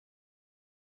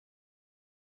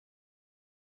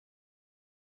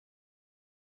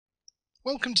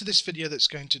Welcome to this video that's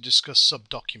going to discuss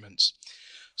subdocuments.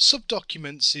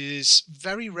 Subdocuments is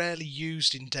very rarely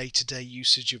used in day-to-day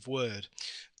usage of Word.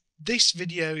 This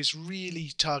video is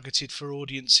really targeted for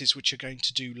audiences which are going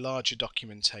to do larger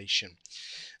documentation.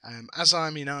 As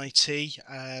I'm in IT,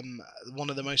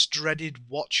 one of the most dreaded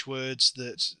watchwords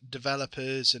that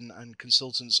developers and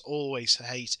consultants always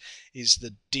hate is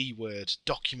the D word,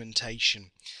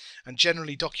 documentation. And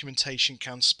generally documentation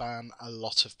can span a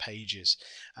lot of pages.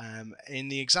 In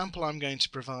the example I'm going to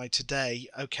provide today,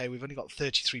 okay, we've only got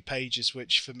 33 pages,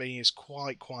 which for me is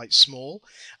quite small,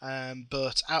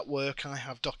 but at work I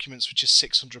have documents which are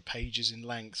 600 pages in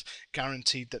length,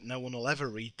 guaranteed that no one will ever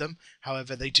read them.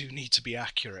 However, they do need to be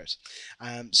accurate.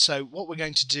 So what we're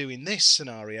going to do in this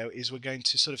scenario is we're going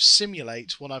to sort of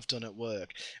simulate what I've done at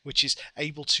work, which is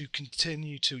able to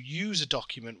continue to use a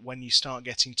document when you start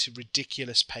getting to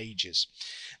ridiculous pages.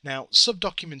 Now,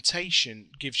 subdocumentation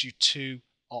gives you two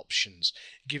options.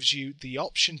 It gives you the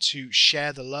option to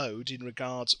share the load in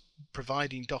regards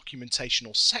providing documentation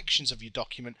or sections of your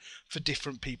document for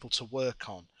different people to work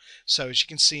on. So as you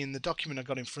can see in the document I've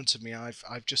got in front of me,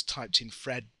 I've just typed in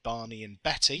Fred, Barney and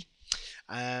Betty.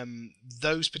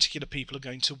 Those particular people are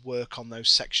going to work on those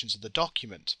sections of the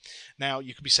document. Now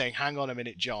you could be saying, hang on a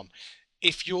minute, John,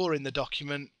 if you're in the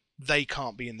document, they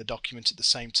can't be in the document at the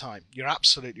same time. You're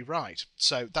absolutely right.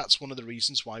 So that's one of the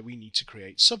reasons why we need to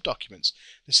create subdocuments.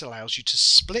 This allows you to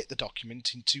split the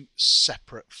document into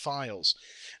separate files,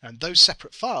 and those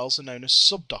separate files are known as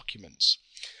subdocuments.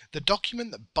 The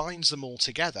document that binds them all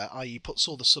together, i.e. puts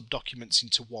all the subdocuments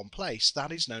into one place, that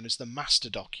is known as the master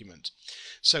document.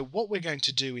 So what we're going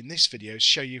to do in this video is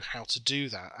show you how to do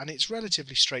that, and it's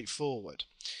relatively straightforward.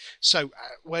 So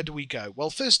where do we go? Well,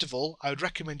 first of all, I would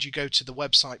recommend you go to the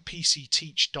website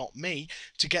pcteach.me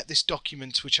to get this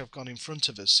document which I've got in front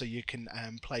of us, so you can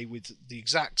play with the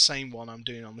exact same one I'm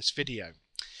doing on this video.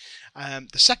 The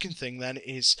second thing then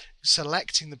is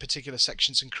selecting the particular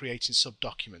sections and creating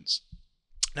subdocuments.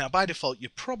 Now, by default,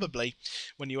 you're probably,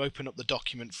 when you open up the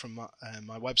document from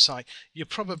my website, you're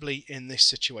probably in this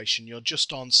situation. You're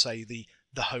just on, say, the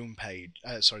home page,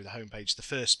 the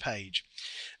first page.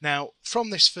 Now,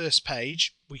 from this first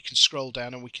page, we can scroll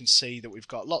down and we can see that we've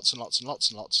got lots and lots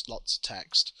of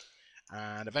text.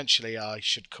 And eventually, I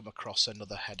should come across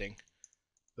another heading,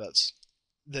 but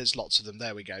there's lots of them.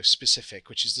 There we go, specific,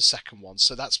 which is the second one.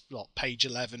 So that's page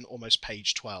 11, almost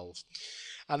page 12.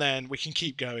 And then we can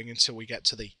keep going until we get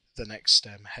to the next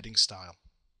heading style.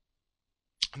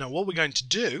 Now what we're going to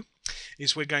do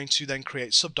is we're going to then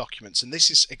create subdocuments, and this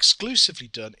is exclusively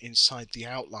done inside the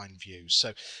outline view.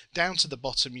 So down to the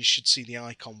bottom you should see the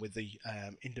icon with the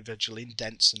individual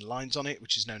indents and lines on it,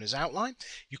 which is known as outline.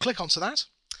 You click onto that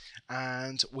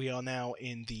and we are now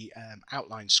in the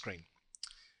outline screen.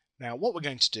 Now what we're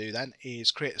going to do then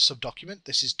is create a subdocument.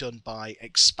 This is done by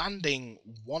expanding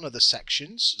one of the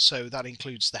sections, so that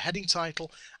includes the heading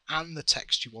title and the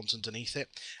text you want underneath it.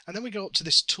 And then we go up to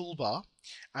this toolbar,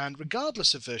 and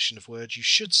regardless of version of Word, you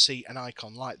should see an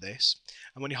icon like this,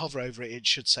 and when you hover over it, it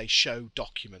should say Show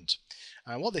Document.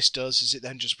 And what this does is it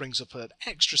then just brings up an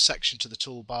extra section to the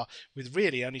toolbar with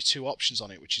really only two options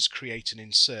on it, which is Create and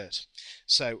Insert.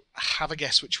 So have a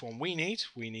guess which one we need.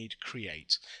 We need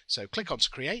Create. So click on to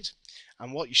Create,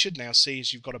 and what you should now see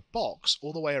is you've got a box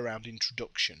all the way around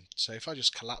Introduction. So if I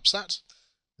just collapse that,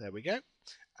 there we go,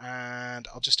 and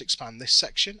I'll just expand this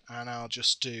section and I'll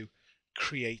just do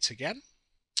Create again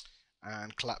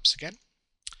and collapse again,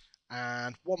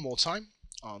 and one more time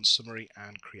on Summary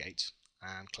and Create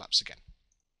and collapse again.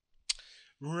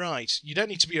 Right, you don't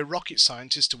need to be a rocket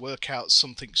scientist to work out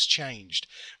something's changed.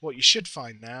 What you should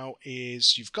find now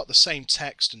is you've got the same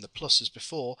text and the plus as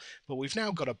before, but we've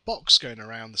now got a box going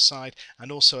around the side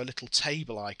and also a little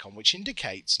table icon, which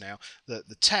indicates now that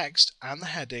the text and the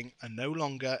heading are no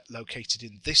longer located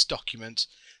in this document,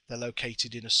 they're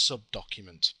located in a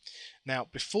subdocument. Now,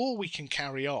 before we can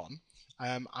carry on,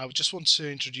 I just want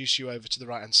to introduce you over to the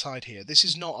right hand side here. This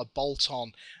is not a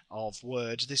bolt-on of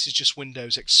Word, this is just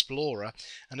Windows Explorer,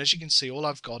 and as you can see all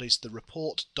I've got is the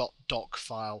report.doc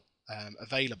file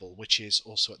available, which is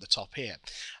also at the top here.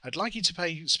 I'd like you to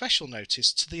pay special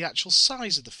notice to the actual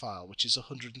size of the file, which is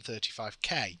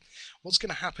 135k. What's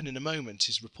going to happen in a moment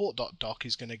is report.doc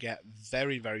is going to get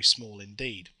very small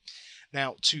indeed.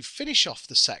 Now, to finish off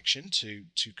the section, to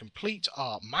complete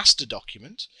our master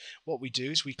document, what we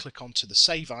do is we click onto the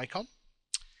save icon,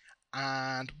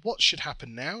 and what should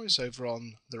happen now is over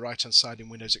on the right hand side in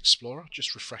Windows Explorer,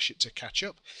 just refresh it to catch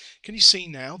up. Can you see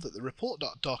now that the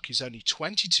report.doc is only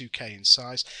 22k in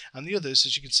size, and the others,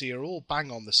 as you can see, are all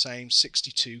bang on the same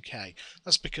 62k.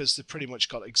 That's because they've pretty much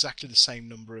got exactly the same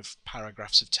number of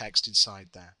paragraphs of text inside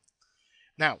there.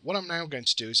 Now, what I'm now going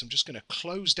to do is I'm just going to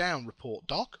close down Report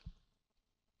Doc,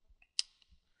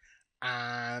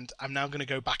 and I'm now going to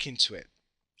go back into it.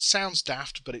 Sounds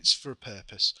daft, but it's for a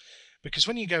purpose. Because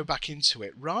when you go back into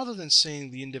it, rather than seeing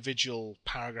the individual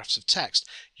paragraphs of text,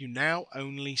 you now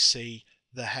only see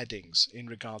the headings in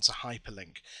regards to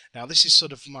hyperlink. Now, this is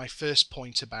sort of my first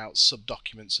point about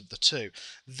subdocuments of the two.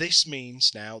 This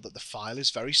means now that the file is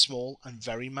very small and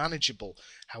very manageable,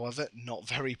 however not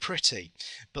very pretty.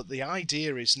 But the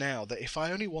idea is now that if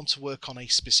I only want to work on a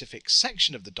specific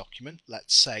section of the document,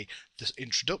 let's say the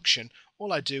introduction,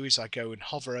 all I do is I go and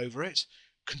hover over it,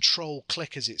 control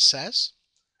click as it says,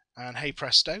 and hey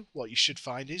presto, what you should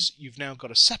find is you've now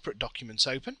got a separate document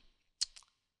open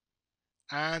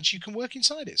and you can work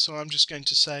inside it. So I'm just going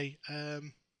to say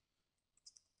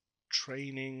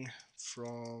training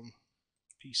from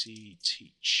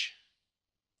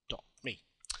PCTeach.me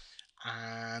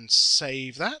and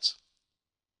save that,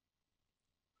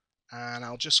 and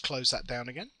I'll just close that down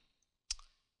again.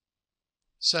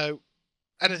 So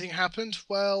anything happened?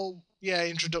 Well, yeah,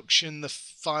 introduction, the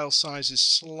file size is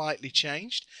slightly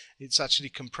changed. It's actually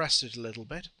compressed it a little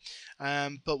bit.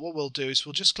 But what we'll do is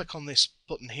we'll just click on this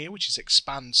button here, which is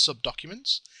expand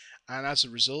subdocuments. And as a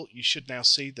result, you should now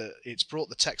see that it's brought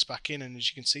the text back in, and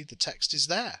as you can see, the text is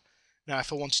there. Now,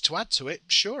 if I wanted to add to it,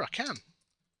 sure, I can.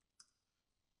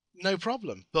 No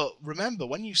problem. But remember,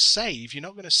 when you save, you're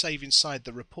not going to save inside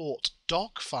the report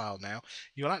doc file now.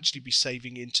 You'll actually be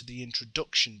saving into the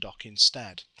introduction doc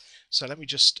instead. So let me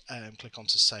just click on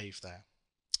to save there.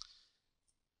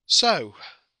 So,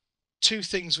 two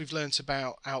things we've learnt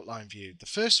about outline view. The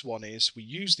first one is we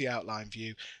use the outline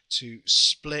view to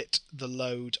split the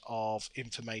load of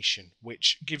information,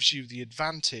 which gives you the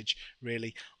advantage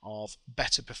really of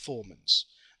better performance.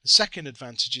 The second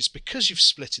advantage is because you've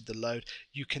splitted the load,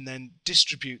 you can then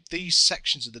distribute these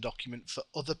sections of the document for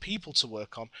other people to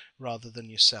work on rather than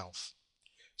yourself.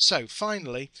 So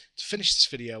finally, to finish this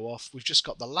video off, we've just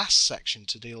got the last section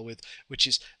to deal with, which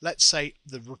is, let's say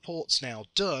the report's now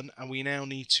done and we now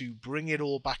need to bring it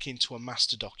all back into a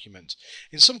master document.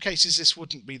 In some cases this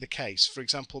wouldn't be the case. For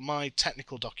example, my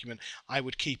technical document I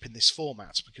would keep in this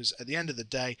format, because at the end of the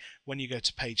day, when you go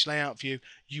to page layout view,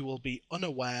 you will be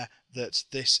unaware that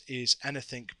this is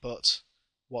anything but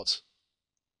what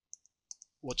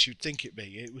you'd think it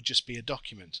be. It would just be a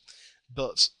document.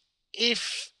 But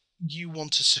if you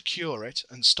want to secure it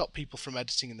and stop people from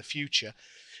editing in the future,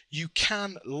 you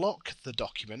can lock the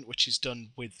document, which is done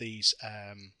with these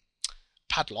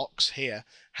padlocks here.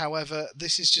 However,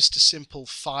 this is just a simple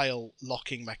file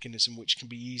locking mechanism which can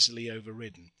be easily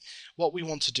overridden. What we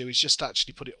want to do is just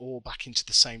actually put it all back into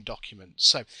the same document.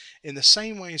 So in the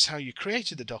same way as how you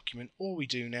created the document, all we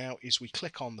do now is we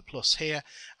click on the plus here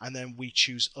and then we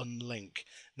choose unlink.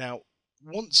 Now,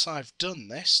 once I've done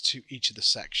this to each of the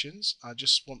sections, I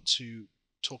just want to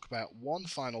talk about one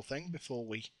final thing before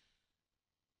we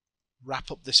wrap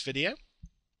up this video.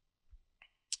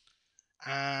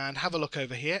 And have a look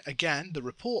over here. Again, the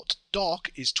report doc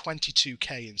is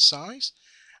 22K in size.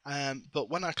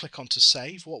 But when I click on to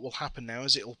save, what will happen now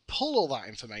is it will pull all that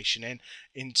information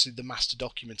into the master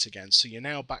document again. So you're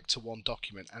now back to one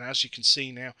document. And as you can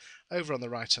see now, over on the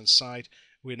right hand side,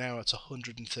 we're now at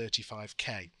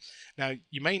 135K. Now,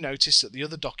 you may notice that the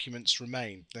other documents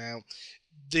remain. Now,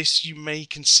 this you may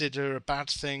consider a bad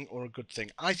thing or a good thing.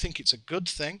 I think it's a good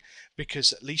thing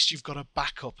because at least you've got a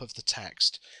backup of the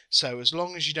text. So as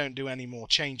long as you don't do any more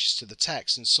changes to the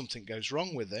text and something goes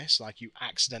wrong with this, like you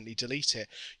accidentally delete it,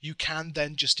 you can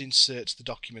then just insert the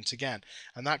document again.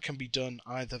 And that can be done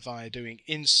either via doing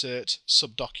insert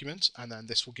subdocument, and then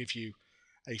this will give you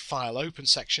a file open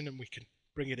section and we can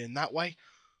bring it in that way.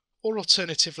 Or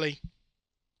alternatively,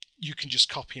 you can just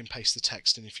copy and paste the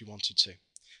text in if you wanted to.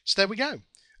 So there we go.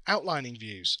 Outlining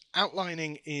views.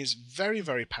 Outlining is very,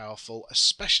 very powerful,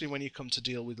 especially when you come to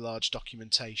deal with large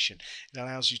documentation. It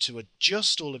allows you to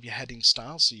adjust all of your heading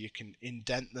styles so you can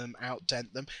indent them,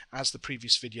 outdent them, as the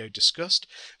previous video discussed.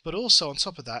 But also on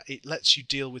top of that, it lets you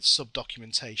deal with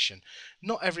sub-documentation.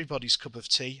 Not everybody's cup of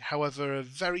tea, however, a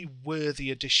very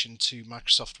worthy addition to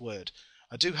Microsoft Word.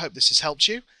 I do hope this has helped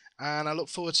you, and I look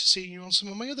forward to seeing you on some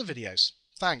of my other videos.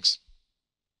 Thanks.